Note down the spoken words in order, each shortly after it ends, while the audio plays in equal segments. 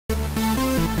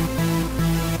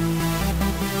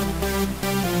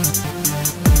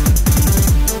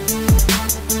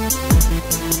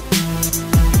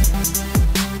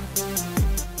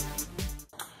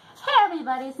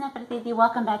Nefertiti.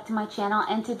 Welcome back to my channel,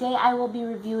 and today I will be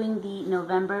reviewing the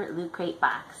November Loot Crate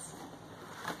box.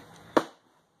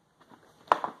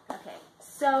 Okay,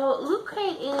 so Loot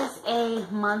Crate is a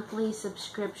monthly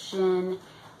subscription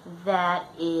that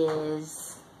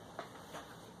is,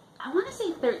 I want to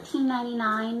say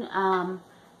 $13.99,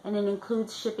 and it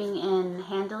includes shipping and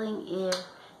handling. If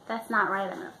that's not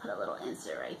right, I'm going to put a little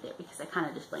insert right there because I kind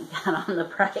of just blinked out on the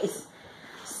price.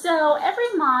 So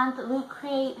every month, Loot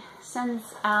Crate sends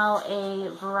out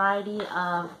a variety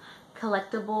of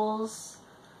collectibles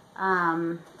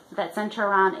that center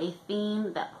around a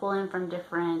theme that pull in from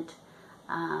different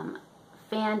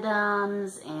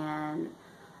fandoms and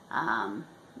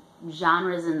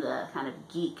genres in the kind of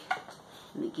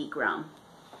geek realm.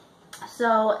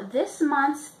 So this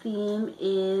month's theme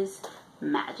is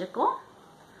magical.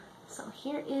 So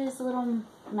here is a little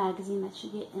magazine that you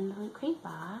get in the Loot Crate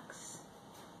box.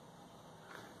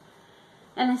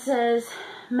 And it says,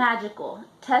 magical.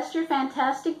 Test your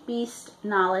fantastic beast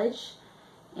knowledge.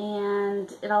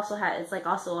 And it also has, it's like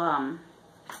also a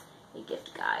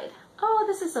gift guide. Oh,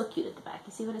 this is so cute at the back.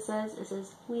 You see what it says? It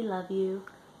says, we love you.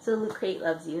 So Loot Crate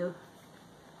loves you.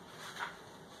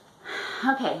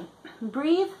 Okay.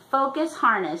 Breathe, focus,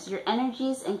 harness your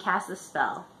energies, and cast a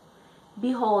spell.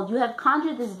 Behold, you have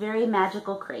conjured this very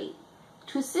magical crate.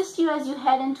 To assist you as you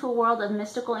head into a world of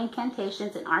mystical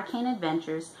incantations and arcane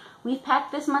adventures, we've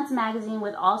packed this month's magazine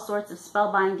with all sorts of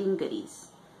spellbinding goodies.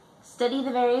 Study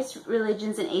the various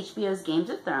religions in HBO's Games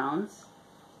of Thrones,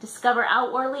 discover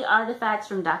outworldly artifacts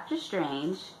from Doctor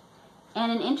Strange,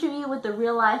 and an interview with the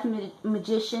real-life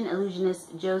magician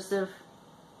illusionist Joseph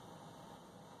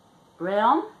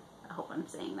Realm. I hope I'm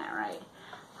saying that right.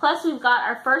 Plus, we've got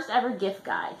our first ever gift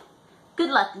guide. Good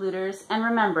luck, looters, and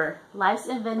remember, life's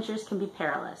adventures can be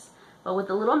perilous, but with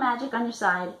a little magic on your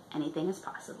side, anything is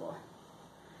possible.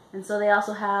 And so they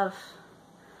also have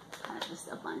kind of just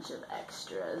a bunch of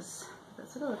extras.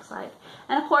 That's what it looks like.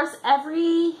 And of course,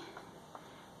 every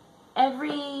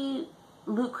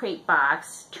Loot Crate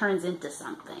box turns into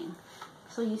something.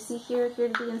 So you see here are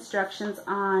the instructions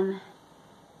on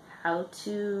how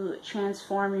to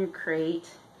transform your crate.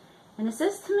 And it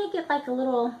says to make it like a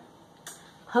little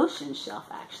potion shelf,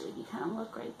 actually, if you kind of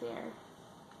look right there.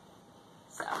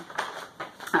 So,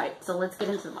 alright, so let's get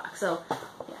into the box. So,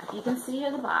 yeah, if you can see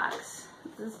here the box,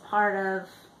 this is part of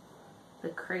the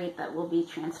crate that will be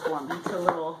transformed into a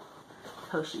little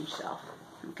potion shelf.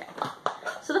 Okay,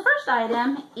 so the first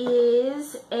item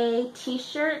is a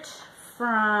t-shirt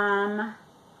from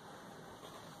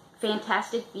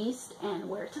Fantastic Beasts and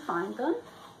Where to Find Them.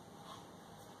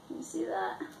 You see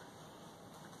that?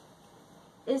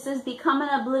 It says, become an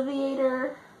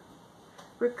obliviator,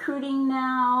 recruiting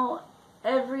now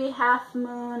every half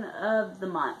moon of the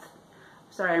month.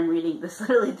 Sorry, I'm reading this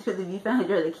literally through the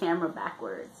viewfinder of the camera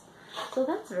backwards. So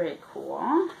that's very cool.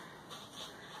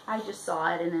 I just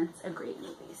saw it and it's a great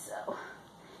movie, so.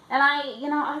 And I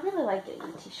really like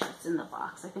getting the t-shirts in the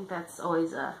box. I think that's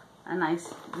always a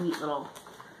nice, neat little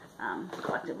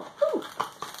collectible. Ooh.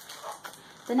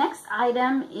 The next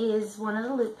item is one of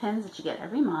the loot pins that you get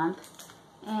every month.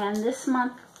 And this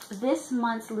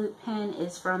month's loot pin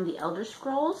is from the Elder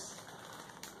Scrolls.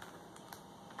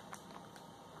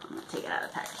 I'm going to take it out of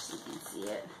the package so you can see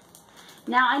it.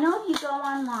 Now, I know if you go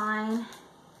online,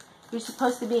 you're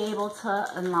supposed to be able to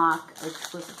unlock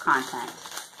exclusive content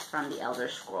from the Elder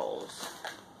Scrolls.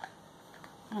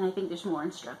 And I think there's more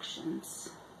instructions.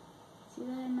 See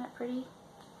that? Isn't that pretty?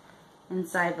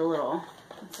 Inside the little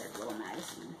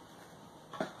magazine.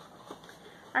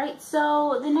 Alright,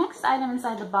 so the next item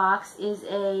inside the box is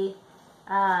a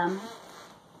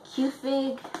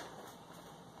Q-Fig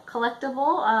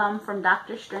collectible from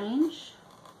Doctor Strange.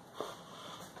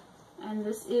 And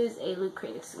this is a Loot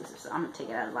Crate exclusive, so I'm going to take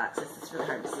it out of the box since it's really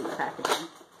hard to see the packaging.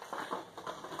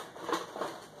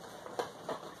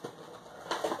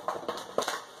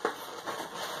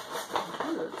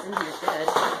 Ooh, it's in here good.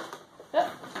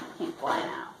 Oh, came flying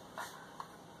out.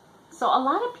 So a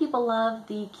lot of people love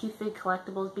the Q-Fig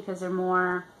collectibles because they're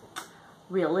more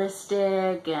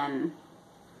realistic and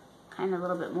kind of a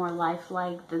little bit more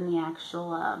lifelike than the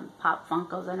actual Pop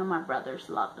Funkos. I know my brothers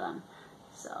love them,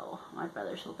 so my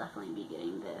brothers will definitely be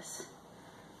getting this,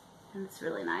 and it's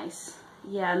really nice.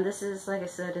 Yeah, and this is, like I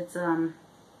said, it's a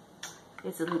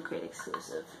Loot Crate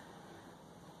exclusive.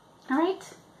 All right,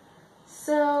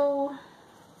 so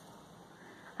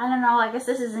I don't know, I guess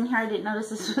this is in here. I didn't notice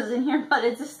this was in here, but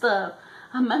it's just a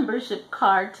membership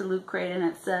card to Loot Crate, and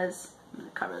it says, I'm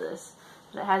going to cover this,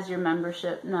 but it has your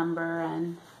membership number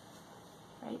and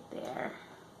right there.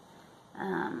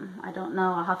 I don't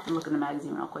know, I'll have to look in the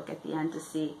magazine real quick at the end to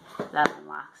see if that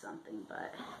unlocks something,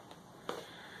 but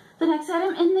The next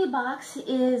item in the box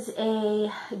is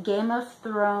a Game of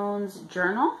Thrones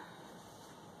journal.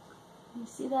 You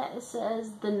see that? It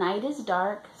says, "The night is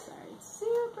dark." Sorry, it's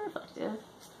super reflective.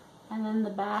 And then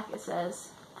the back, it says,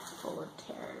 "Full of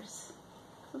terrors."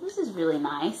 So this is really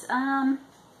nice.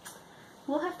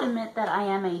 We'll have to admit that I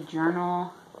am a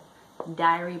journal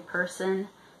diary person.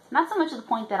 Not so much to the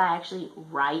point that I actually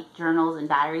write journals and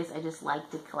diaries. I just like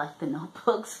to collect the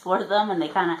notebooks for them, and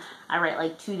I write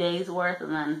like 2 days worth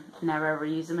and then never ever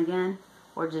use them again,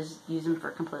 or just use them for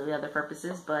completely other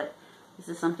purposes. But this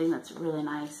is something that's really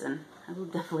nice, and I will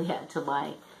definitely add to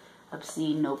my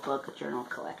obscene notebook journal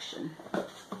collection. So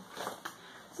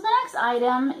the next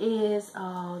item is,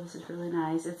 oh, this is really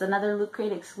nice. It's another Loot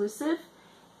Crate exclusive.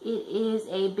 It is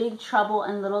a Big Trouble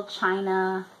in Little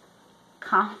China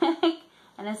comic,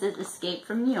 and it says "Escape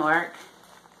from New York."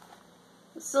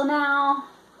 So now,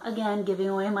 again, giving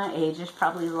away my age, there's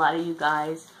probably a lot of you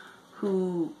guys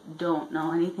who don't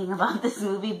know anything about this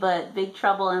movie, but Big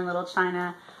Trouble in Little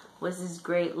China was this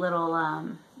great little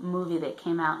movie that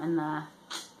came out in the, I'm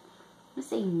gonna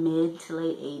say mid to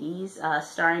late 80s,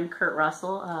 starring Kurt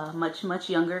Russell, much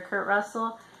younger Kurt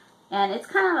Russell, and it's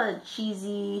kind of a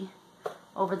cheesy,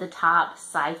 over-the-top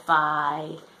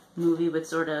sci-fi movie with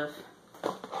sort of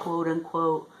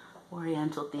quote-unquote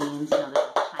Oriental themes. You know,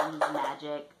 there's Chinese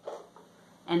magic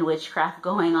and witchcraft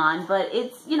going on, but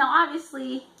it's, you know,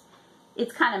 obviously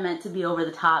it's kind of meant to be over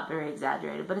the top, very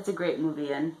exaggerated, but it's a great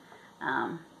movie, and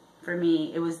for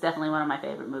me, it was definitely one of my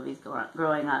favorite movies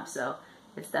growing up, so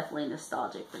it's definitely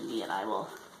nostalgic for me, and I will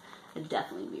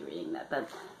definitely be reading that.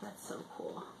 That's so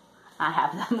cool. I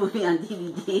have that movie on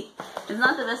DVD. It's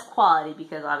not the best quality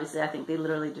because obviously I think they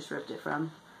literally just ripped it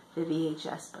from the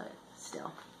VHS, but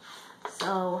still.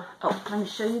 So, oh, let me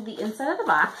show you the inside of the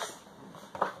box.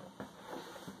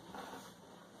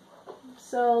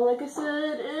 So, like I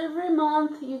said, every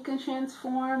month you can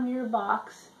transform your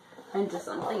box into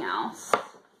something else.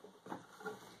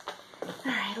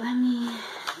 Alright, let me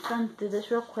run through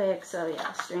this real quick. So,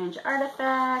 yeah, Strange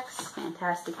Artifacts,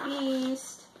 Fantastic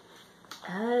Beast.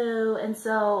 Oh, and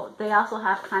so they also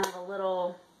have kind of a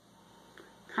little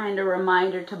kind of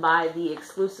reminder to buy the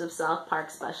exclusive South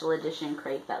Park Special Edition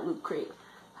crate that Loot Crate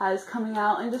has coming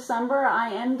out in December. I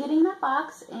am getting that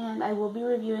box, and I will be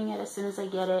reviewing it as soon as I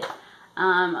get it.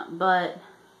 But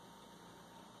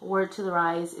word to the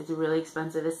rise, it's really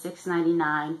expensive. It's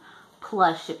 $6.99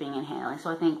 plus shipping and handling. So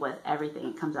I think with everything,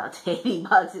 it comes out to 80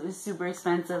 bucks. It was super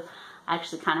expensive. I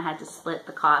actually kind of had to split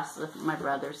the cost with my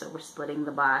brother, so we're splitting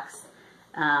the box.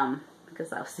 Because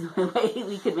that was the only way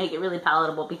we could make it really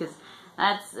palatable, because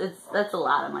that's a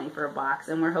lot of money for a box,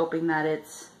 and we're hoping that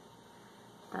it's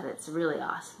really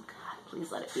awesome. God,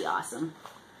 please let it be awesome.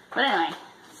 But anyway,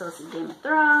 so it's Game of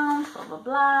Thrones, blah blah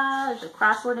blah. There's a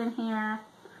crossword in here.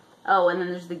 Oh, and then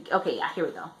there's the, okay, yeah, here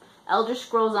we go. Elder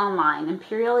Scrolls Online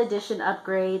Imperial Edition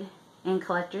upgrade and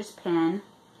collector's pin.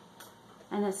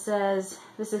 And it says,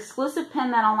 this exclusive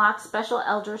pin that unlocks special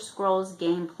Elder Scrolls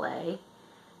gameplay.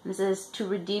 And it says, to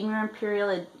redeem your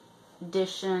Imperial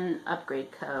Edition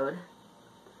upgrade code.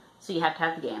 So you have to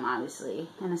have the game, obviously.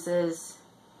 And it says,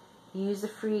 use the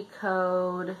free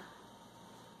code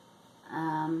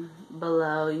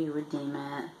below, you redeem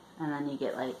it, and then you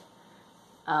get like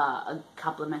a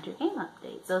complimentary game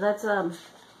update. So that's,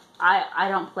 I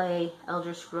don't play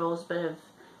Elder Scrolls, but if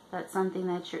that's something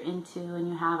that you're into and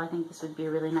you have, I think this would be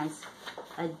a really nice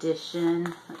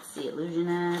addition. Let's see,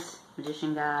 Illusionist,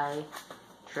 Magician Guy,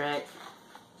 Trick,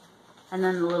 and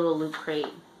then the little Loot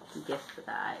Crate gift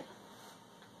guide.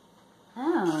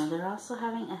 Oh, they're also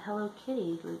having a Hello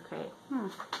Kitty Loot Crate.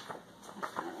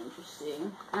 That's kind of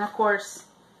interesting. And of course,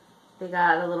 they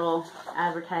got a little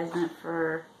advertisement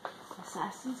for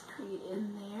Assassin's Creed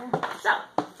in there. So,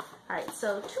 alright,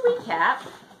 so to recap,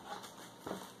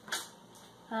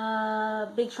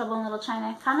 Big Trouble in Little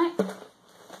China comic,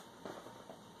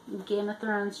 Game of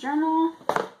Thrones journal,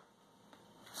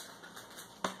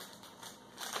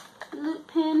 Loot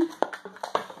pin,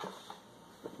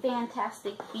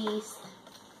 Fantastic Beast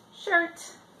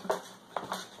shirt,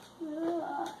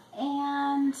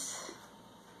 and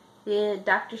the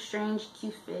Doctor Strange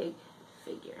Q-Fig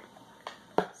figure.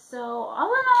 So all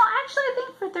in all, actually I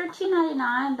think for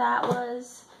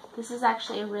 $13.99 this is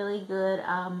actually a really good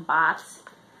box.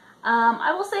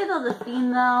 I will say though, the theme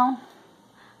though,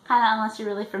 kind of, unless you're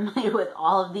really familiar with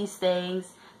all of these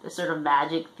things, the sort of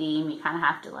magic theme, you kind of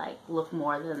have to like look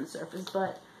more than the surface,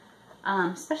 but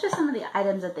especially some of the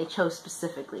items that they chose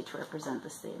specifically to represent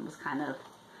this theme was kind of,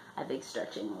 I think,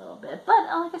 stretching a little bit. But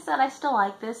like I said, I still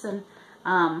like this, and,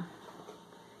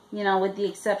 you know, with the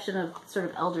exception of sort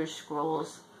of Elder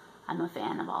Scrolls, I'm a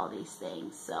fan of all these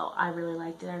things. So I really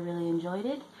liked it. I really enjoyed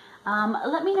it.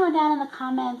 Let me know down in the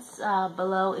comments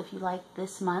below if you liked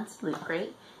this month's Loot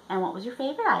Crate and what was your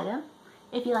favorite item.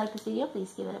 If you liked this video,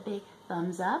 please give it a big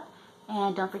thumbs up.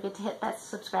 And don't forget to hit that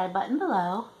subscribe button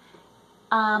below.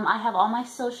 I have all my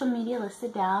social media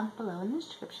listed down below in the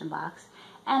description box.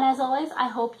 And as always, I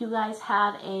hope you guys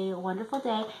have a wonderful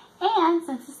day. And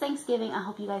since it's Thanksgiving, I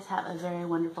hope you guys have a very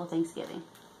wonderful Thanksgiving.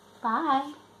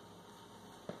 Bye.